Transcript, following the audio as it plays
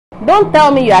Don't tell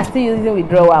me you are still using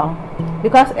withdrawal,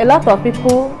 because a lot of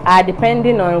people are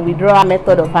depending on withdrawal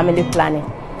method of family planning.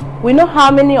 We know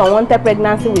how many unwanted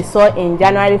pregnancy we saw in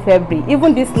January, February,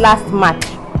 even this last March.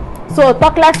 So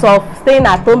talk less of staying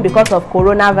at home because of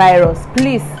coronavirus.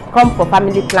 Please come for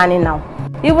family planning now.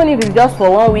 Even if it's just for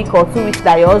 1 week or 2 weeks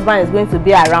that your husband is going to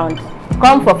be around,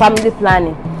 come for family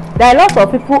planning. There are a lot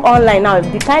of people online now,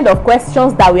 the kind of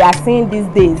questions that we are seeing these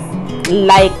days,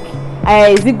 like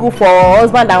is it good for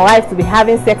husband and wife to be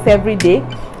having sex every day?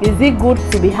 Is it good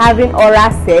to be having oral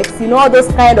sex? You know, all those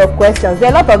kind of questions.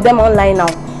 There are a lot of them online now.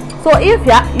 So if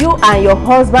you and your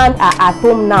husband are at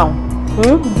home now,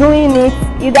 doing it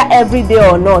either every day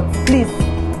or not, please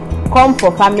come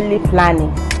for family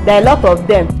planning. There are a lot of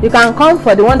them. You can come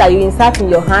for the one that you insert in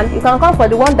your hand. You can come for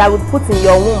the one that would put in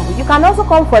your womb. You can also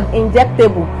come for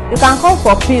injectable. You can come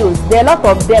for pills. There are a lot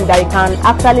of them that you can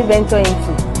actually venture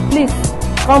into. Please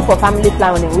come for family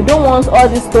planning. We don't want all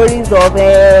these stories of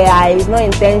it's not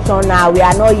intentional, we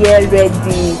are not yet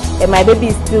ready, my baby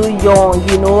is still young,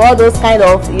 you know, all those kind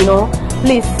of, you know.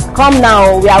 Please come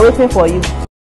now, we are waiting for you.